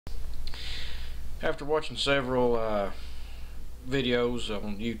After watching several videos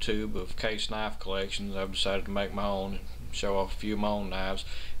on YouTube of case knife collections, I've decided to make my own and show off a few of my own knives.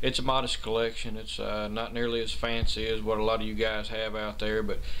 It's a modest collection. It's not nearly as fancy as what a lot of you guys have out there,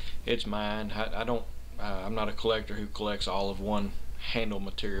 but it's mine. I'm not a collector who collects all of one handle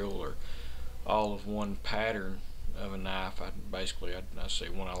material or all of one pattern of a knife. I see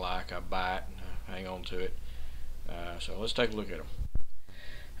one I like, I buy it, and I hang on to it. So let's take a look at them.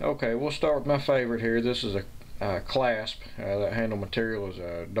 Okay, we'll start with my favorite here. This is a clasp. That handle material is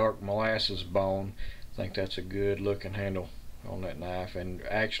a dark molasses bone. I think that's a good looking handle on that knife, and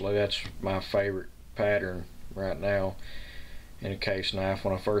actually that's my favorite pattern right now in a case knife.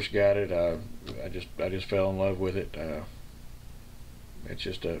 When I first got it, I just fell in love with it. It's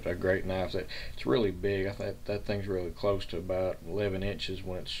just a great knife. It's really big. I think that thing's really close to about 11 inches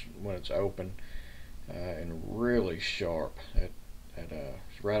when it's open, and really sharp.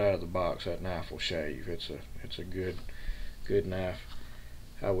 Right out of the box, that knife will shave. It's a good knife.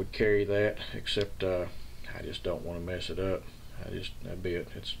 I would carry that, except I just don't want to mess it up. It's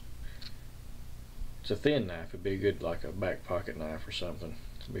a thin knife. It'd be good like a back pocket knife or something.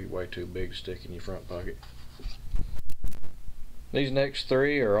 It'd be way too big to stick in your front pocket. These next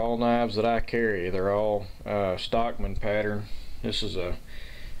three are all knives that I carry. They're all Stockman pattern. This is a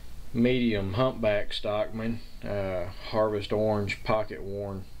medium humpback Stockman, harvest orange pocket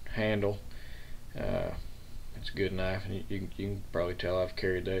worn handle. It's a good knife, and you can probably tell I've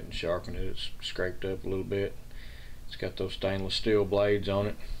carried that and sharpened it. It's scraped up a little bit. It's got those stainless steel blades on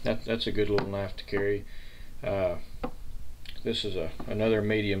it. That's a good little knife to carry. This is another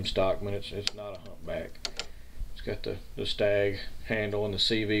medium Stockman. It's not a humpback. It's got the stag handle and the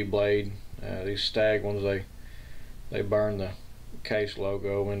CV blade. These stag ones, they burn the case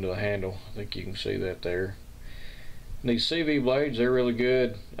logo into the handle. I think you can see that there. And these CV blades, they're really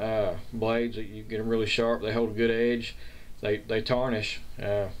good blades. You get them really sharp. They hold a good edge. They tarnish,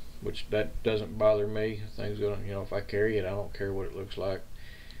 which that doesn't bother me. Things gonna, if I carry it, I don't care what it looks like.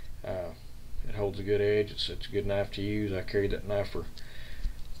 It holds a good edge. It's a good knife to use. I carried that knife for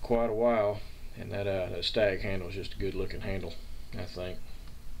quite a while, and that stag handle is just a good looking handle, I think.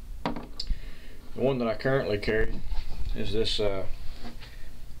 The one that I currently carry is this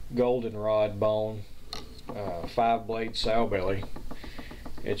goldenrod bone 5-blade sow belly.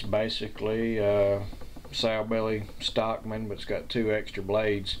 It's basically sow belly Stockman, but it's got 2 extra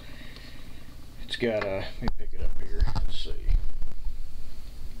blades. It's got let me pick it up here. Let's see.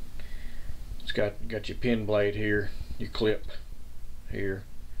 It's got your pin blade here, your clip here,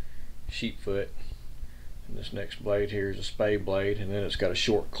 sheep foot, and this next blade here is a spade blade, and then it's got a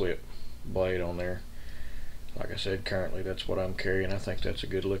short clip blade on there. Like I said, currently that's what I'm carrying. I think that's a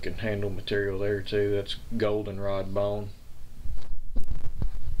good looking handle material there too. That's goldenrod bone.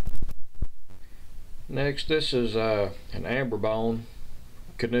 Next, this is an amber bone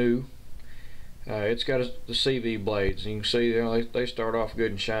canoe. It's got the CV blades. You can see they start off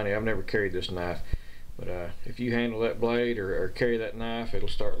good and shiny. I've never carried this knife, but if you handle that blade or carry that knife, it'll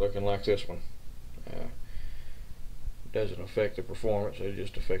start looking like this one. It doesn't affect the performance. It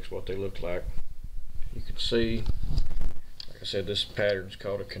just affects what they look like. You can see, like I said, this pattern is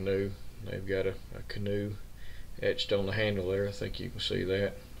called a canoe. They've got a canoe etched on the handle there. I think you can see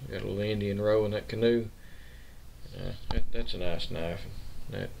that. Got a little Indian row in that canoe. That's a nice knife.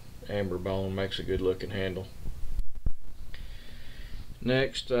 That amber bone makes a good looking handle.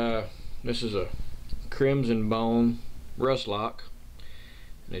 Next, this is a crimson bone rust lock,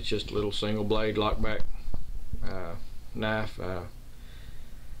 and it's just a little single blade lockback knife.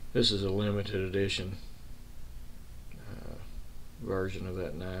 This is a limited edition version of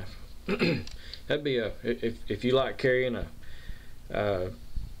that knife. That'd be if you like carrying a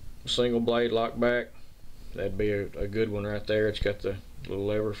single blade lockback, that'd be a good one right there. It's got the little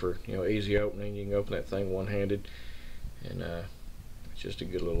lever for easy opening. You can open that thing one-handed, and it's just a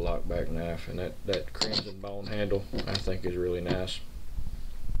good little lockback knife. And that crimson bone handle, I think, is really nice.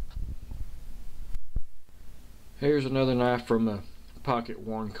 Here's another knife from the pocket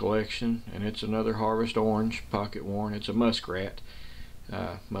worn collection, and it's another harvest orange pocket worn. It's a muskrat.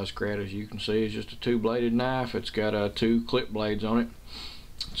 Muskrat, as you can see, is just a 2-bladed knife. It's got 2 clip blades on it.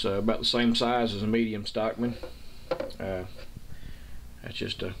 It's about the same size as a medium Stockman. That's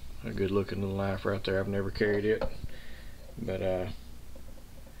just a good looking little knife right there. I've never carried it, but it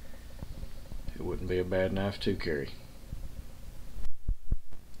wouldn't be a bad knife to carry.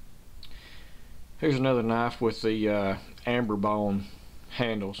 Here's another knife with the amber bone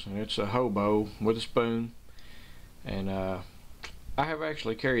handles, and it's a hobo with a spoon. And I have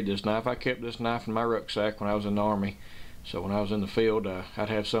actually carried this knife. I kept this knife in my rucksack when I was in the Army. So when I was in the field, I'd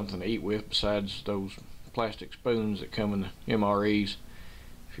have something to eat with besides those plastic spoons that come in the MREs.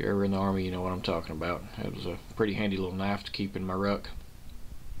 If you're ever in the Army, you know what I'm talking about. It was a pretty handy little knife to keep in my ruck.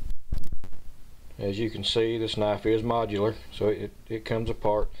 As you can see, this knife is modular, so it comes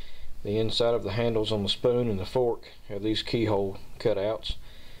apart. The inside of the handles on the spoon and the fork have these keyhole cutouts,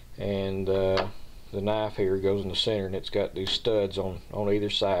 and the knife here goes in the center, and it's got these studs on either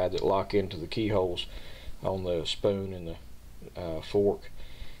side that lock into the keyholes on the spoon and the fork.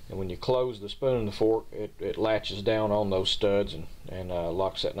 And when you close the spoon and the fork, it latches down on those studs and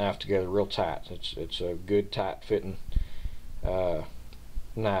locks that knife together real tight. It's a good tight fitting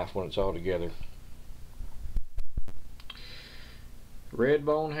knife when it's all together. Red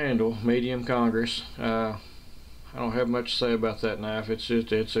bone handle, medium Congress. I don't have much to say about that knife.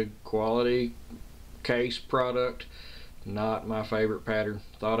 It's a quality case product. Not my favorite pattern.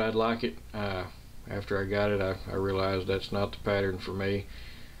 Thought I'd like it. After I got it, I realized that's not the pattern for me.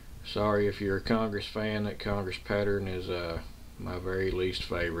 Sorry if you're a Congress fan. That Congress pattern is my very least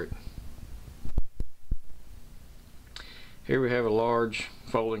favorite. Here we have a large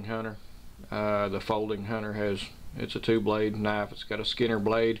folding hunter. The folding hunter it's a 2-blade knife. It's got a Skinner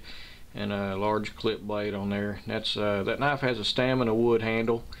blade and a large clip blade on there. That knife has a stamina wood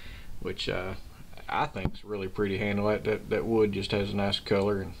handle, which I think is a really pretty handle. That wood just has a nice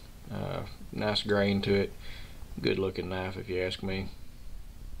color and nice grain to it. Good looking knife, if you ask me.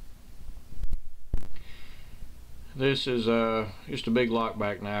 This is just a big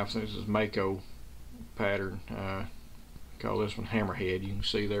lockback knife. This is Mako pattern. Call this one hammerhead. You can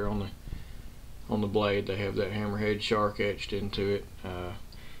see there on the blade they have that hammerhead shark etched into it.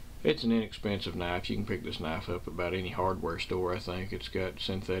 It's an inexpensive knife. You can pick this knife up at about any hardware store, I think. It's got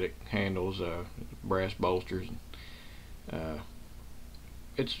synthetic handles, brass bolsters.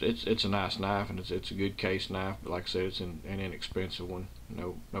 It's a nice knife, and it's a good case knife. But like I said, it's an inexpensive one.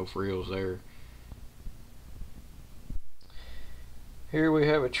 No frills there. Here we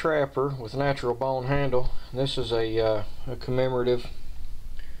have a trapper with natural bone handle. This is a commemorative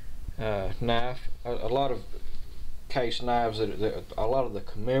knife. A lot of case knives, a lot of the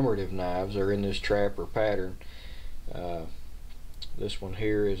commemorative knives are in this trapper pattern. This one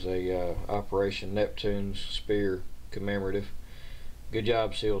here is a Operation Neptune's Spear commemorative. Good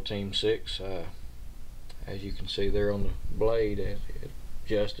job, SEAL Team 6. As you can see there on the blade,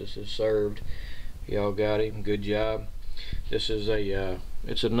 justice is served. Y'all got him. Good job. This is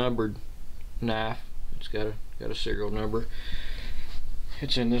it's a numbered knife. It's got a serial number.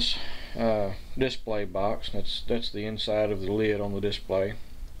 It's in this display box. That's the inside of the lid on the display. It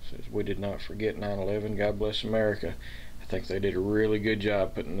says, "We did not forget 9/11. God bless America." I think they did a really good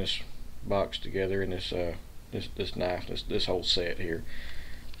job putting this box together, and this knife, this whole set here.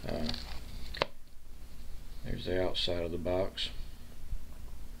 There's the outside of the box.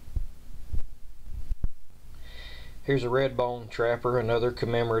 Here's a red bone trapper, another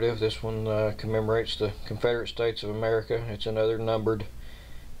commemorative. This one commemorates the Confederate States of America. It's another numbered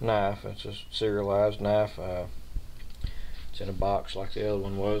knife. It's a serialized knife. It's in a box like the other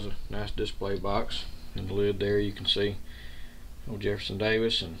one was, a nice display box. In the lid there you can see old Jefferson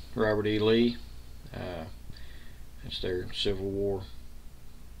Davis and Robert E. Lee. It's their Civil War,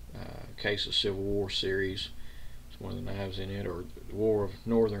 Case of Civil War series. It's one of the knives in it, or the War of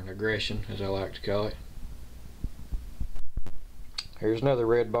Northern Aggression, as I like to call it. Here's another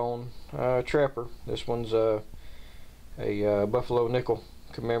red bone trapper. This one's a buffalo nickel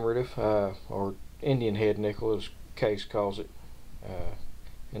commemorative, or Indian head nickel as Case calls it,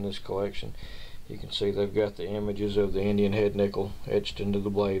 in this collection. You can see they've got the images of the Indian head nickel etched into the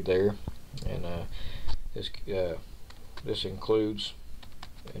blade there, and this includes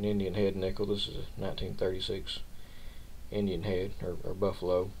an Indian head nickel. This is a 1936 Indian head or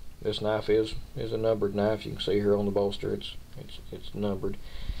buffalo. This knife is a numbered knife. You can see here on the bolster it's numbered.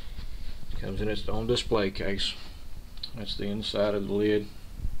 It comes in its own display case. That's the inside of the lid.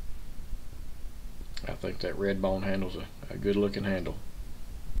 I think that red bone handle's a good looking handle.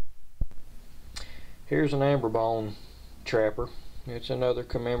 Here's an amber bone trapper. It's another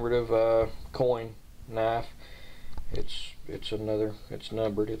commemorative coin knife. It's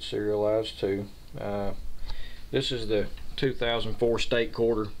numbered. It's serialized too. This is the 2004 state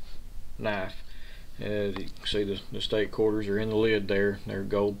quarter knife. You can see the state quarters are in the lid there. They're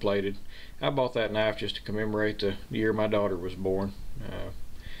gold plated. I bought that knife just to commemorate the year my daughter was born.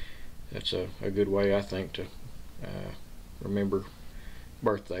 That's a good way, I think, to remember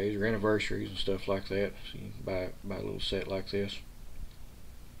birthdays or anniversaries and stuff like that. So you can buy a little set like this.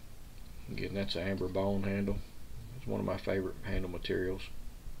 Again, that's an amber bone handle. It's one of my favorite handle materials.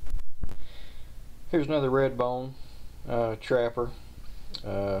 Here's another red bone trapper.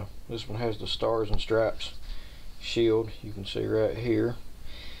 This one has the stars and stripes shield. You can see right here.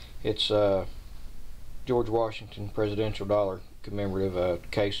 It's George Washington presidential dollar commemorative.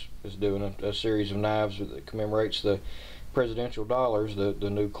 Case is doing a series of knives that commemorates the presidential dollars, the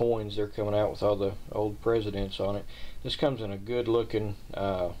new coins they're coming out with all the old presidents on it. This comes in a good looking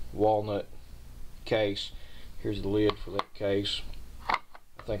walnut case. Here's the lid for that case. I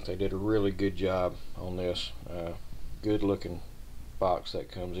think they did a really good job on this. Good looking box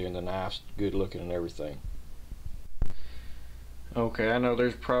that comes in. The knife's good looking and everything. Okay, I know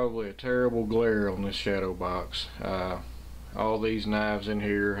there's probably a terrible glare on this shadow box. All these knives in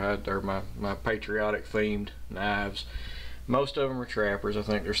here are my patriotic themed knives. Most of them are trappers. I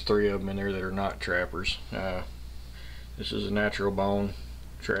think there's 3 of them in there that are not trappers. This is a natural bone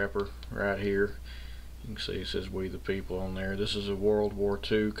trapper right here. You can see it says "We the People" on there. This is a World War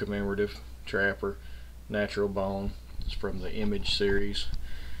II commemorative trapper, natural bone. It's from the Image series.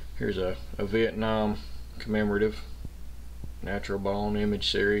 Here's a Vietnam commemorative, natural bone, Image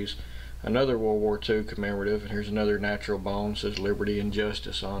series. Another World War II commemorative, and here's another natural bone. It says "Liberty and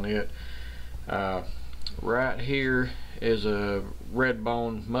Justice" on it. Right here is a red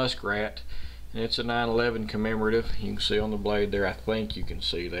bone muskrat, and it's a 9/11 commemorative. You can see on the blade there, I think you can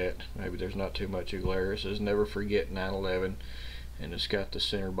see that. Maybe there's not too much of glare. It says "Never Forget 9/11," and it's got the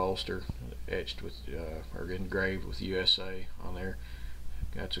center bolster etched with or engraved with USA on there.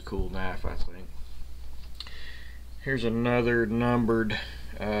 That's a cool knife, I think. Here's another numbered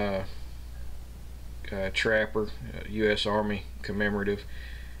trapper, U.S. Army commemorative.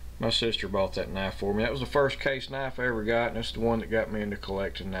 My sister bought that knife for me. That was the first case knife I ever got, and it's the one that got me into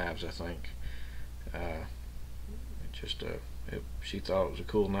collecting knives, I think. She thought it was a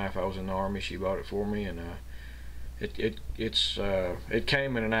cool knife. I was in the Army. She bought it for me, and it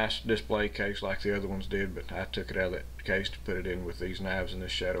came in a nice display case like the other ones did, but I took it out of that case to put it in with these knives in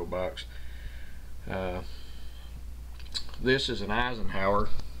this shadow box. This is an Eisenhower.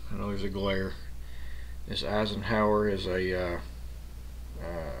 I know there's a glare. This Eisenhower is a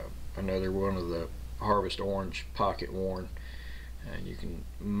another one of the Harvest Orange pocket worn, and you can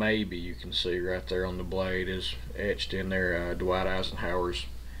see right there on the blade is etched in there Dwight Eisenhower's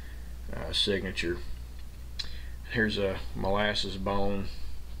signature. Here's a molasses bone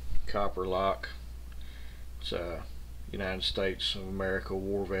copper lock. It's a United States of America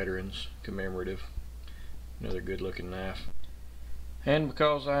War Veterans commemorative. Another good looking knife. And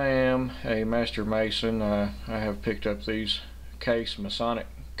because I am a master mason, I have picked up these Case Masonic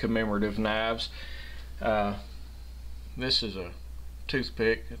commemorative knives. This is a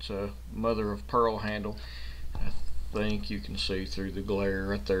toothpick. It's a mother of pearl handle. I think you can see through the glare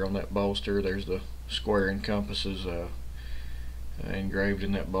right there on that bolster. There's the square and compasses engraved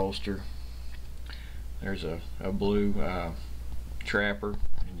in that bolster. There's a blue trapper,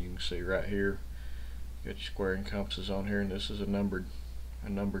 and you can see right here got your square and compasses on here, and this is a numbered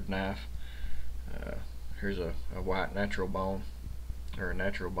knife. Here's a white natural bone, or a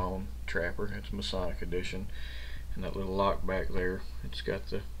natural bone trapper. It's Masonic edition, and that little lock back there, it's got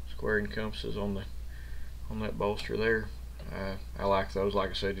the square and compasses on that bolster there. I like those,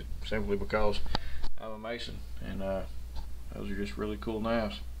 like I said, simply because I'm a Mason, and those are just really cool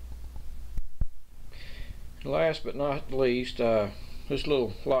knives. Last but not least, this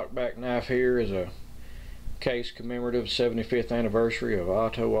little lockback knife here is a Case commemorative 75th anniversary of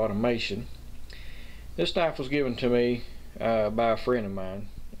auto automation. This knife was given to me by a friend of mine.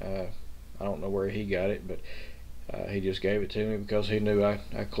 I don't know where he got it, but he just gave it to me because he knew I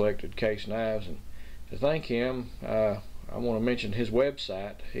collected Case knives. And to thank him, I want to mention his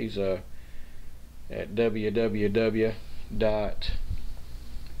website. He's at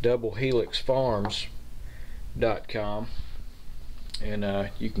www.doublehelixfarms.com,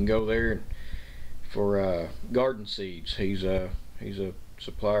 and you can go there for garden seeds. He's a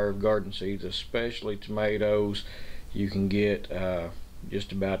supplier of garden seeds, especially tomatoes. You can get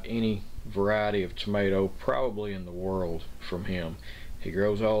just about any variety of tomato probably in the world from him. He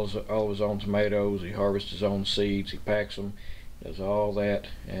grows all of his own tomatoes. He harvests his own seeds. He packs them, does all that,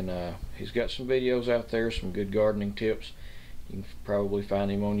 and he's got some videos out there, some good gardening tips. You can probably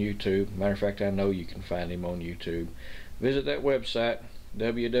find him on YouTube. Matter of fact, I know you can find him on YouTube. Visit that website,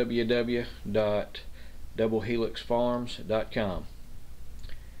 www.doublehelixfarms.com.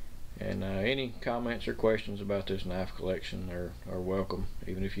 And any comments or questions about this knife collection are welcome.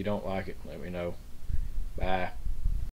 Even if you don't like it, let me know. Bye.